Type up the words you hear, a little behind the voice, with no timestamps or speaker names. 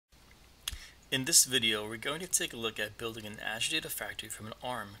In this video, we're going to take a look at building an Azure Data Factory from an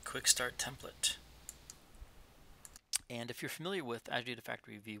ARM Quickstart template. And if you're familiar with Azure Data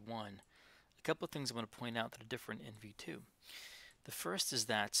Factory V1, a couple of things I want to point out that are different in V2. The first is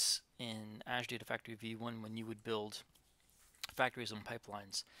that in Azure Data Factory V1, when you would build factories and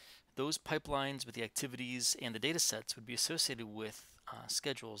pipelines, those pipelines with the activities and the data sets would be associated with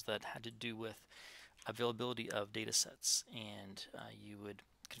schedules that had to do with availability of data sets, and you would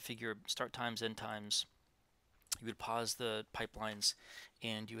configure start times, end times. You would pause the pipelines,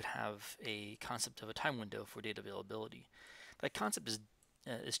 and you would have a concept of a time window for data availability. That concept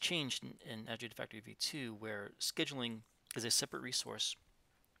is changed in Azure Data Factory V2, where scheduling is a separate resource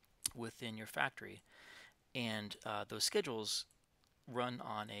within your factory, and those schedules run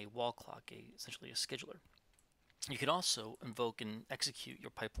on a wall clock, essentially a scheduler. You can also invoke and execute your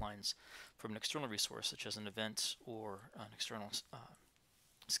pipelines from an external resource, such as an event or an external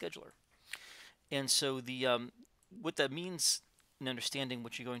scheduler. And so what that means in understanding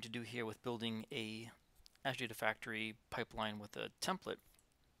what you're going to do here with building a Azure Data Factory pipeline with a template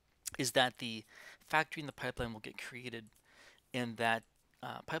is that the factory and the pipeline will get created, and that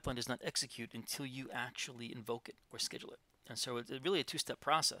pipeline does not execute until you actually invoke it or schedule it. And so it's really a two-step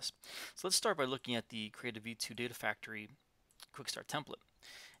process. So let's start by looking at the Create V2 Data Factory Quickstart template.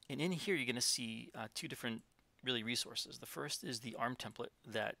 And in here you're going to see two different really resources. The first is the ARM template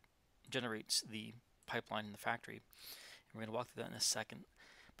that generates the pipeline in the factory. And we're going to walk through that in a second.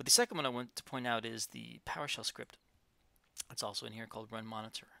 But the second one I want to point out is the Powershell script. It's also in here called Run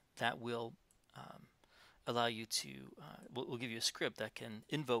Monitor. That will allow you to, will give you a script that can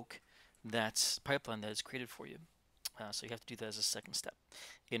invoke that pipeline that is created for you. So you have to do that as a second step.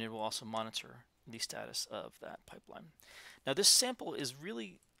 And it will also monitor the status of that pipeline. Now this sample is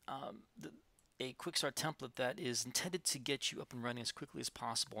really a Quickstart template that is intended to get you up and running as quickly as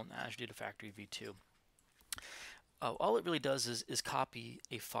possible in Azure Data Factory V2. All it really does is copy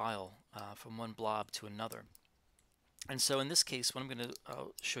a file from one blob to another. And so in this case, what I'm going to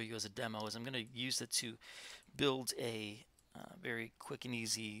show you as a demo is I'm going to use it to build a very quick and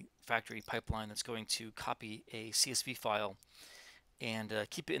easy factory pipeline that's going to copy a CSV file and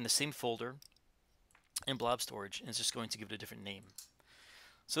keep it in the same folder in blob storage, and it's just going to give it a different name.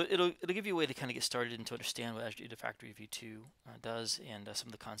 So it'll give you a way to kind of get started and to understand what Azure Data Factory V2 does, and some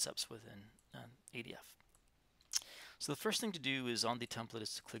of the concepts within ADF. So the first thing to do is on the template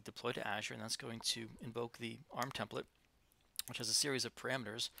is to click Deploy to Azure, and that's going to invoke the ARM template, which has a series of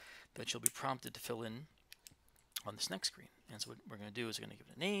parameters that you'll be prompted to fill in on this next screen. And so what we're going to do is we're going to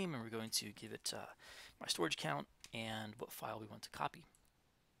give it a name, and we're going to give it my storage count and what file we want to copy.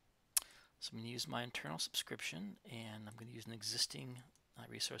 So I'm going to use my internal subscription, and I'm going to use an existing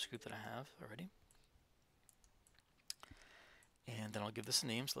resource group that I have already. And then I'll give this a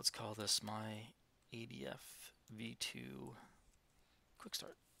name, so let's call this my ADF V2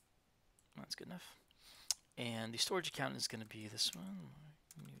 Quickstart. That's good enough. And the storage account is going to be this one.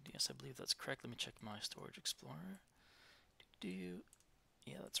 Yes, I believe that's correct. Let me check my Storage Explorer.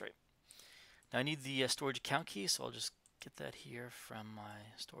 Yeah, that's right. Now I need the storage account key, so I'll just get that here from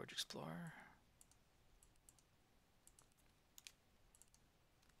my Storage Explorer.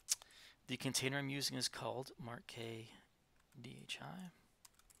 The container I'm using is called markk-dhi,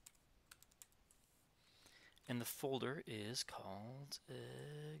 and the folder is called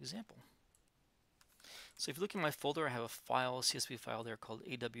example. So if you look in my folder, I have a CSV file there called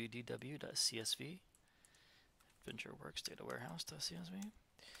awdw.csv, VentureWorks Data Warehouse.csv.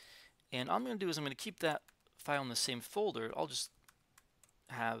 And all I'm going to do is I'm going to keep that file in the same folder. I'll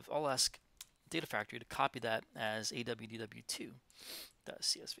ask Data Factory to copy that as awdw2.csv.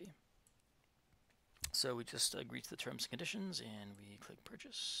 So we just agree to the terms and conditions, and we click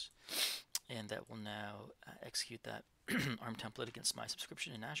Purchase, and that will now execute that ARM template against my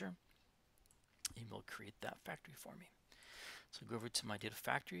subscription in Azure. It will create that factory for me. So go over to my data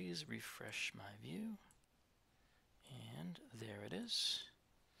factories, refresh my view, and there it is.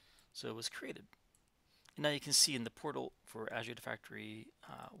 So it was created. And now you can see in the portal for Azure Data Factory,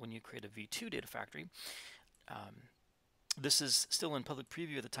 when you create a V2 data factory, this is still in public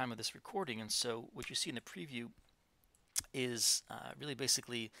preview at the time of this recording, and so what you see in the preview is really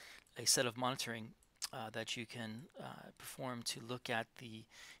basically a set of monitoring that you can perform to look at the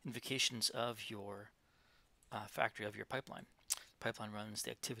invocations of your factory, of your pipeline. Pipeline runs,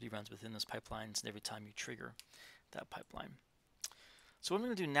 the activity runs within those pipelines, and every time you trigger that pipeline. So what I'm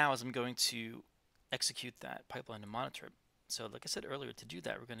going to do now is I'm going to execute that pipeline and monitor it. So like I said earlier, to do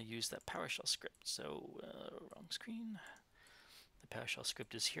that we're going to use that Powershell script. So wrong screen. The Powershell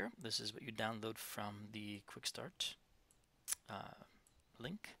script is here. This is what you download from the Quickstart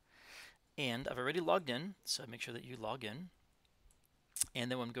link. And I've already logged in, so make sure that you log in.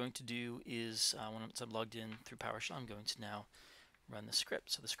 And then what I'm going to do is, once I'm logged in through PowerShell, I'm going to now run the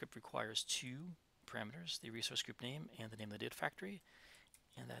script. So the script requires two parameters, the resource group name and the name of the data factory.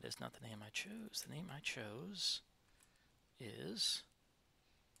 And that is not the name I chose. The name I chose is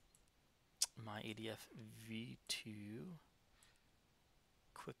my ADF V2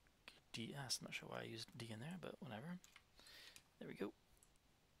 quick DS. I'm not sure why I used D in there, but whatever. There we go.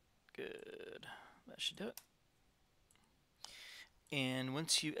 Good. That should do it. And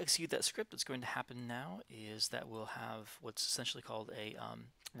once you execute that script, what's going to happen now is that we'll have what's essentially called a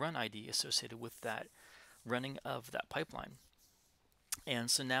run ID associated with that running of that pipeline. And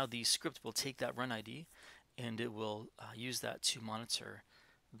so now the script will take that run ID and it will use that to monitor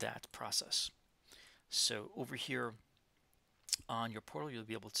that process. So over here on your portal, you'll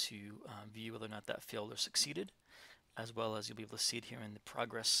be able to view whether or not that failed or succeeded, as well as you'll be able to see it here in the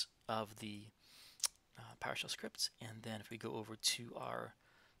progress of the PowerShell script. And then if we go over to our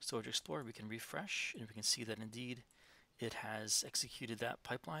Storage Explorer, we can refresh and we can see that indeed it has executed that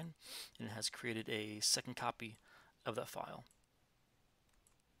pipeline and it has created a second copy of that file.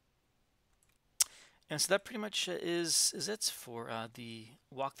 And so that pretty much is it for the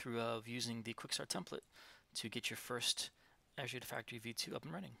walkthrough of using the Quickstart template to get your first Azure Data Factory V2 up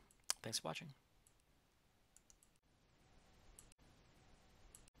and running. Thanks for watching.